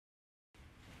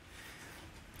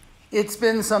It's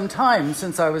been some time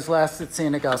since I was last at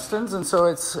St. Augustine's, and so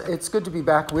it's good to be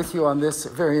back with you on this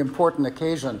very important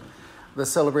occasion, the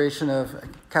celebration of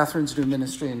Katherine's new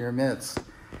ministry in your midst.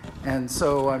 And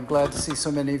so I'm glad to see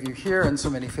so many of you here and so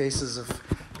many faces of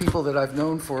people that I've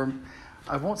known for,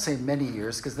 I won't say many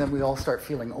years, because then we all start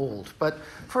feeling old, but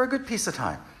for a good piece of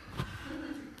time.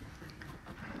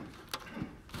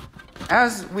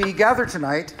 As we gather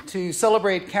tonight to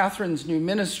celebrate Katherine's new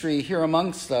ministry here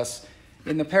amongst us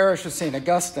in the Parish of St.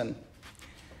 Augustine,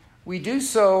 we do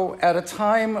so at a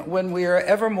time when we are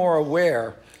ever more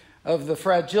aware of the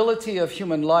fragility of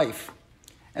human life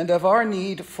and of our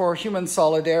need for human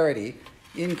solidarity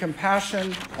in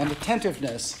compassion and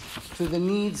attentiveness to the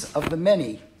needs of the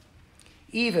many,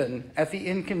 even at the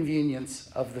inconvenience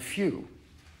of the few.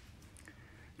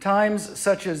 Times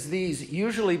such as these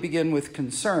usually begin with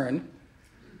concern,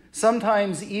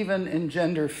 sometimes even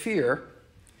engender fear,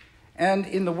 and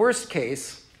in the worst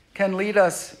case, can lead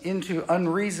us into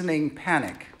unreasoning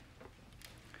panic.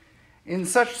 In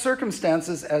such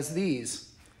circumstances as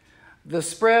these, to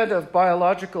stop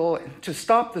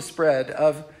the spread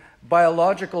of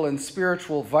biological and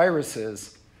spiritual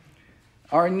viruses,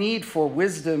 our need for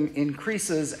wisdom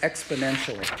increases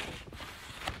exponentially.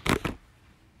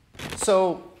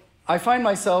 So I find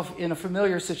myself in a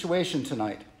familiar situation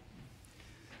tonight.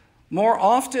 More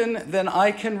often than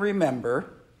I can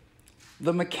remember,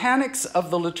 the mechanics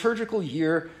of the liturgical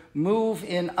year move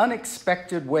in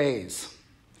unexpected ways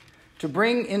to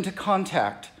bring into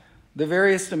contact the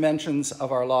various dimensions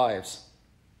of our lives.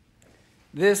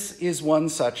 This is one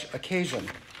such occasion.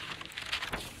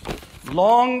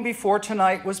 Long before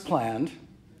tonight was planned,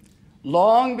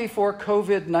 long before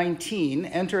COVID-19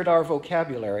 entered our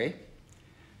vocabulary,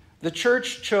 the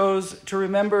Church chose to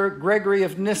remember Gregory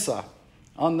of Nyssa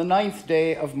on the 9th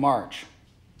day of March.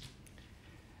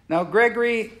 Now,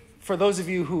 Gregory, for those of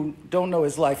you who don't know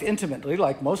his life intimately,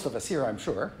 like most of us here, I'm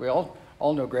sure, we all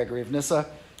know Gregory of Nyssa.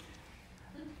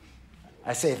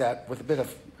 I say that with a bit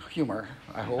of humor,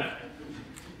 I hope.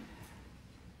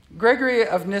 Gregory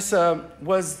of Nyssa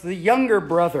was the younger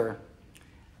brother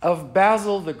of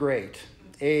Basil the Great,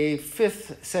 a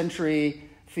 5th century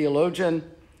theologian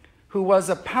who was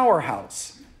a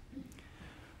powerhouse,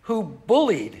 who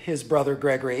bullied his brother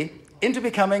Gregory into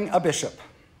becoming a bishop.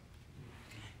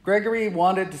 Gregory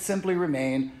wanted to simply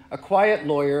remain a quiet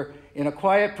lawyer in a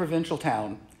quiet provincial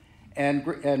town,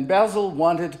 and Basil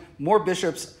wanted more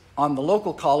bishops on the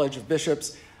local college of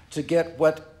bishops to get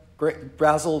what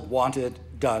Basil wanted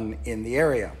done in the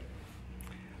area.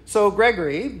 So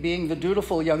Gregory, being the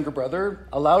dutiful younger brother,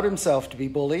 allowed himself to be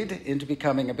bullied into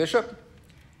becoming a bishop,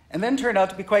 and then turned out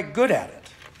to be quite good at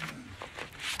it.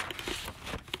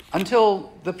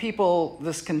 Until the people,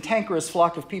 this cantankerous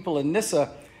flock of people in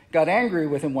Nyssa, got angry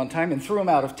with him one time and threw him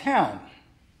out of town.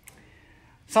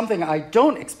 Something I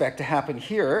don't expect to happen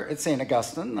here at St.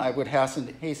 Augustine, I would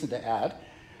hasten to add.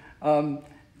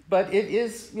 But it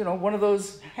is, one of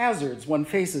those hazards one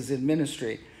faces in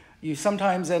ministry. You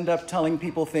sometimes end up telling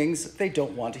people things they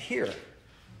don't want to hear.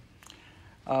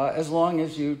 As long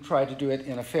as you try to do it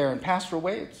in a fair and pastoral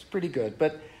way, it's pretty good.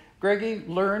 But Gregory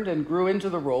learned and grew into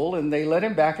the role, and they let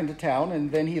him back into town, and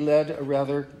then he led a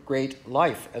rather great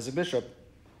life as a bishop.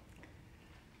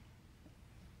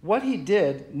 What he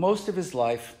did most of his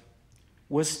life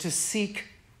was to seek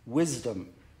wisdom.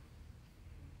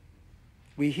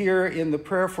 We hear in the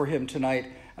prayer for him tonight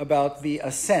about the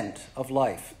ascent of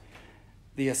life,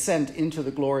 the ascent into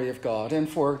the glory of God. And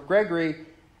for Gregory,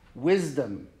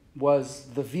 wisdom was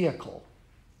the vehicle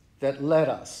that led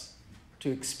us to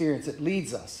experience, it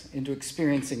leads us into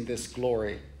experiencing this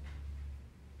glory.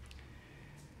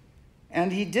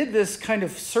 And he did this kind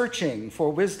of searching for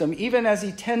wisdom even as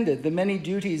he tended the many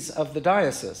duties of the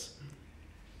diocese.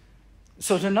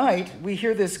 So tonight, we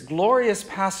hear this glorious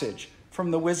passage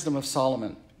from the Wisdom of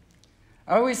Solomon.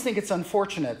 I always think it's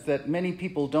unfortunate that many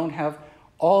people don't have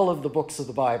all of the books of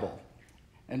the Bible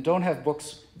and don't have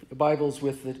Bibles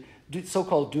with the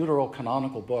so-called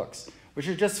deuterocanonical books, which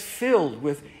are just filled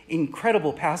with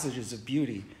incredible passages of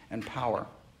beauty and power.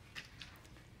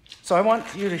 So I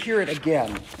want you to hear it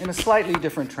again in a slightly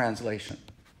different translation.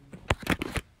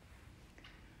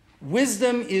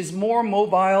 Wisdom is more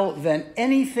mobile than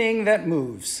anything that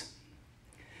moves.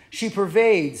 She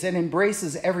pervades and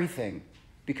embraces everything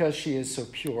because she is so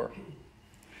pure.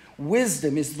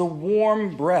 Wisdom is the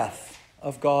warm breath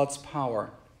of God's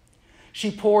power. She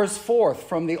pours forth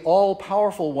from the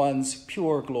all-powerful one's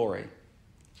pure glory.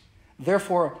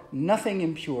 Therefore, nothing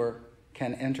impure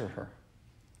can enter her.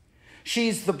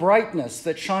 She's the brightness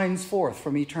that shines forth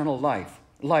from eternal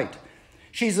light.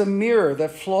 She's a mirror that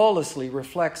flawlessly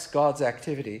reflects God's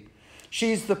activity.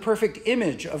 She's the perfect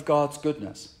image of God's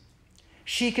goodness.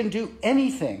 She can do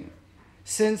anything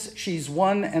since she's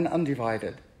one and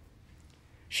undivided.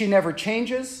 She never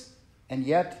changes, and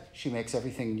yet she makes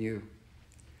everything new.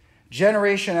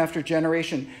 Generation after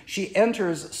generation, she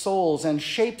enters souls and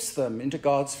shapes them into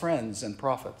God's friends and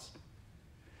prophets.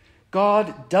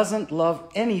 God doesn't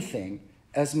love anything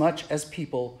as much as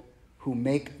people who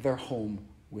make their home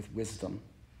with wisdom.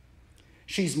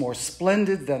 She's more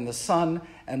splendid than the sun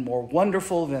and more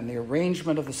wonderful than the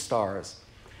arrangement of the stars.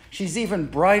 She's even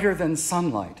brighter than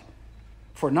sunlight,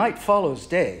 for night follows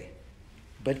day,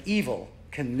 but evil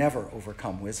can never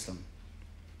overcome wisdom.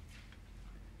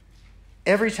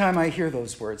 Every time I hear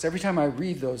those words, every time I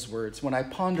read those words, when I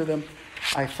ponder them,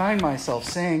 I find myself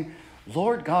saying,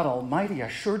 Lord God Almighty, I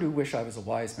sure do wish I was a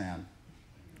wise man.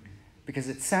 Because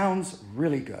it sounds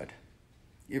really good.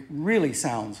 It really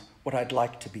sounds what I'd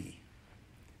like to be.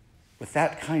 With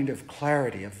that kind of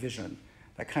clarity of vision,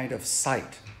 that kind of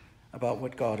sight about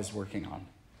what God is working on.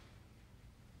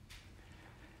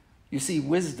 You see,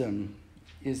 wisdom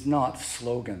is not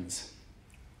slogans,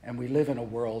 and we live in a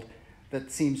world that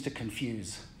seems to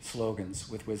confuse slogans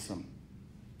with wisdom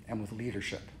and with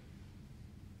leadership.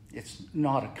 It's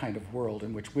not a kind of world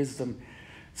in which wisdom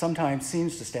sometimes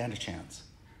seems to stand a chance.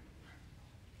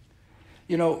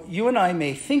 You know, you and I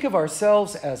may think of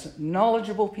ourselves as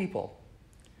knowledgeable people,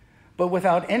 but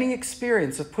without any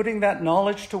experience of putting that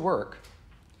knowledge to work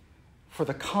for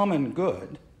the common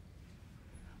good,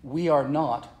 we are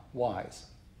not wise.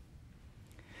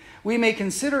 We may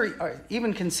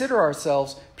even consider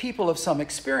ourselves people of some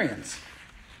experience.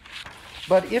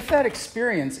 But if that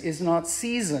experience is not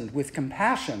seasoned with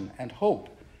compassion and hope,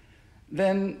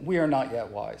 then we are not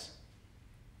yet wise.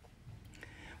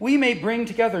 We may bring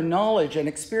together knowledge and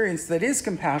experience that is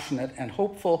compassionate and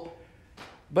hopeful,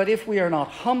 but if we are not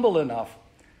humble enough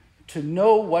to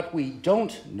know what we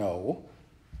don't know,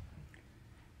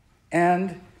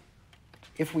 and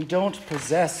if we don't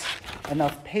possess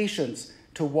enough patience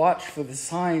to watch for the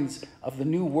signs of the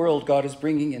new world God is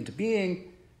bringing into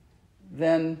being,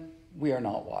 then we are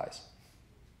not wise.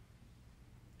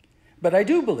 But I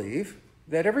do believe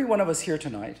that every one of us here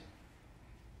tonight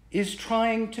is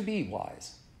trying to be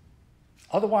wise.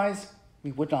 Otherwise,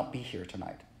 we would not be here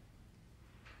tonight.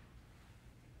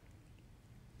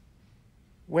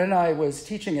 When I was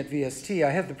teaching at VST,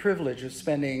 I had the privilege of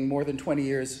spending more than 20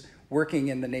 years working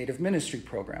in the Native Ministry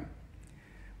program,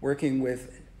 working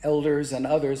with elders and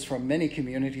others from many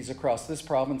communities across this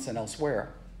province and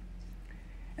elsewhere.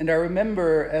 And I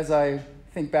remember, as I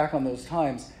think back on those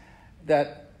times,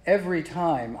 that every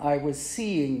time I was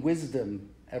seeing wisdom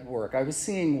at work, I was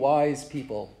seeing wise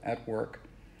people at work.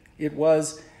 It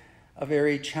was a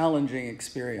very challenging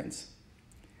experience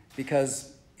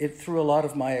because it threw a lot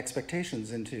of my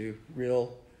expectations into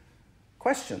real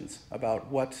questions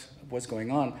about what was going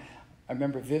on. I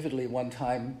remember vividly one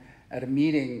time at a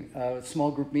meeting, a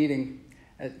small group meeting,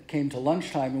 it came to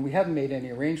lunchtime, and we hadn't made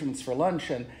any arrangements for lunch,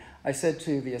 and I said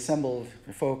to the assembled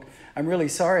folk, I'm really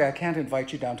sorry I can't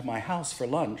invite you down to my house for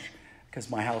lunch, because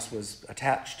my house was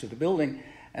attached to the building,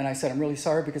 and I said, I'm really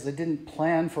sorry because I didn't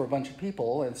plan for a bunch of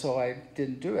people, and so I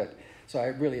didn't do it. So I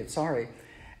really am sorry.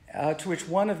 To which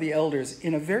one of the elders,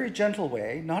 in a very gentle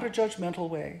way, not a judgmental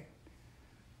way,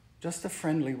 just a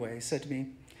friendly way, said to me,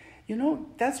 you know,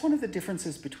 that's one of the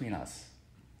differences between us.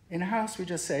 In our house, we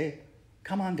just say,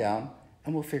 come on down,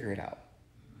 and we'll figure it out.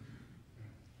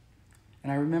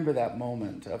 And I remember that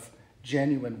moment of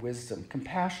genuine wisdom,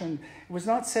 compassion. It was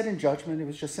not said in judgment. It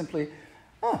was just simply,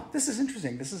 oh, this is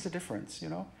interesting. This is a difference, you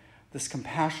know. This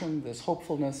compassion, this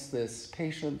hopefulness, this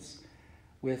patience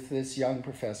with this young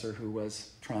professor who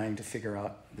was trying to figure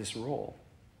out this role.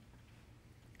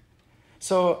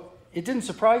 So it didn't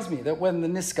surprise me that when the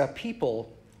Niska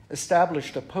people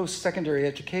established a post-secondary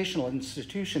educational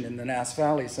institution in the Nass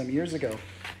Valley some years ago,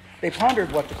 they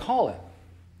pondered what to call it.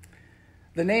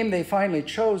 The name they finally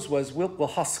chose was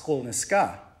Wilkwahaskol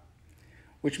Niska,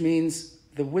 which means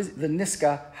the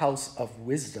Niska House of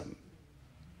Wisdom.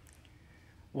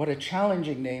 What a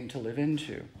challenging name to live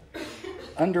into.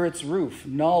 Under its roof,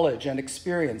 knowledge and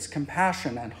experience,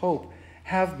 compassion and hope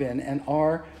have been and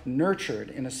are nurtured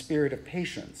in a spirit of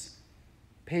patience.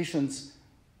 Patience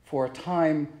for a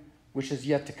time which is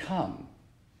yet to come,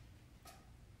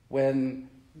 when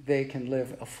they can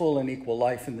live a full and equal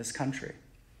life in this country.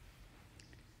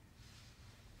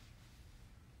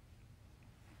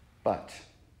 But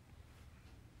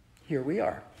here we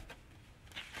are.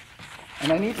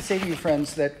 And I need to say to you,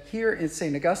 friends, that here in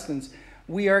St. Augustine's,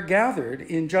 we are gathered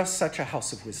in just such a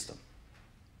house of wisdom.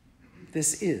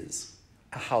 This is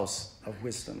a house of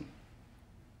wisdom.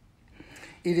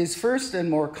 It is first and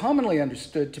more commonly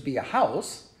understood to be a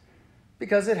house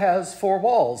because it has 4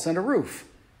 walls and a roof.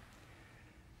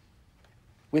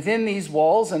 Within these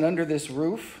walls and under this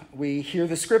roof, we hear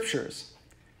the scriptures,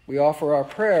 we offer our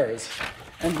prayers,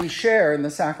 and we share in the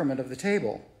sacrament of the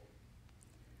table.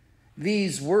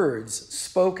 These words,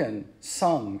 spoken,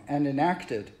 sung, and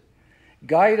enacted,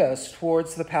 guide us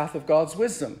towards the path of God's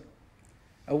wisdom,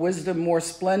 a wisdom more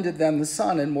splendid than the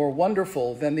sun and more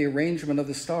wonderful than the arrangement of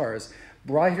the stars,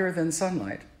 brighter than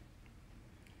sunlight.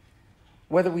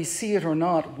 Whether we see it or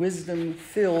not, wisdom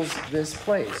fills this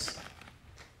place.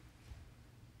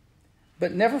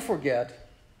 But never forget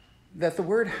that the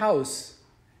word house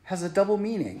has a double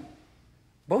meaning,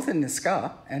 both in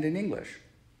Niska and in English.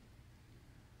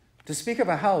 To speak of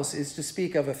a house is to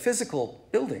speak of a physical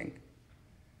building,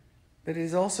 but it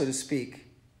is also to speak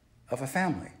of a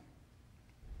family,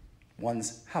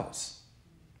 one's house.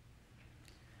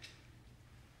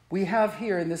 We have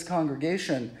here in this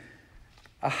congregation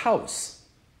a house.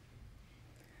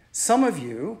 Some of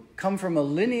you come from a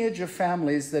lineage of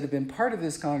families that have been part of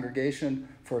this congregation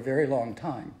for a very long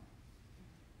time.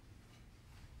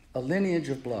 A lineage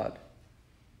of blood.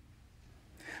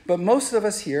 But most of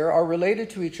us here are related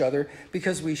to each other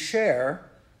because we share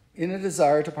in a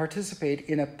desire to participate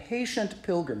in a patient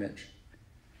pilgrimage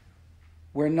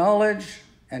where knowledge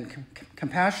and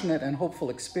compassionate and hopeful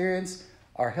experience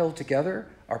are held together,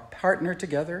 are partnered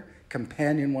together,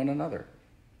 companion one another.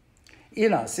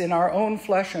 In us, in our own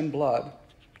flesh and blood,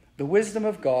 the wisdom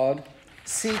of God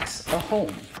seeks a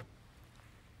home.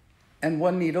 And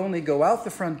one need only go out the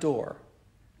front door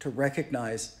to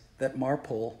recognize that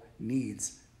Marpole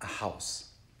needs a house,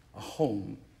 a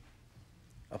home,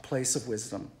 a place of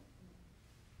wisdom,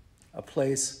 a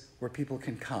place where people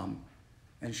can come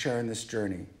and share in this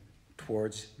journey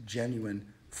towards genuine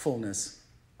fullness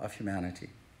of humanity.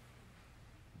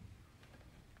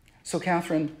 So,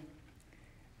 Katherine,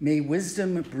 may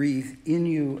wisdom breathe in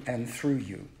you and through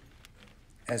you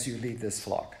as you lead this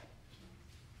flock.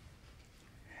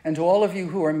 And to all of you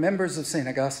who are members of St.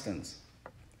 Augustine's,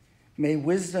 may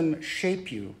wisdom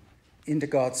shape you into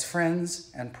God's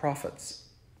friends and prophets.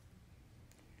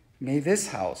 May this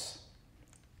house,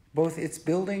 both its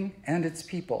building and its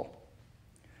people,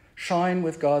 shine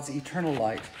with God's eternal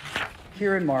light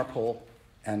here in Marpole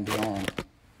and beyond.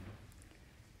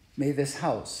 May this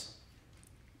house,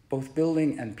 both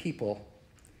building and people,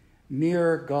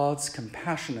 mirror God's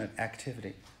compassionate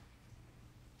activity.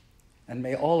 And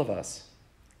may all of us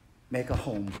make a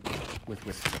home with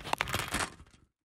wisdom.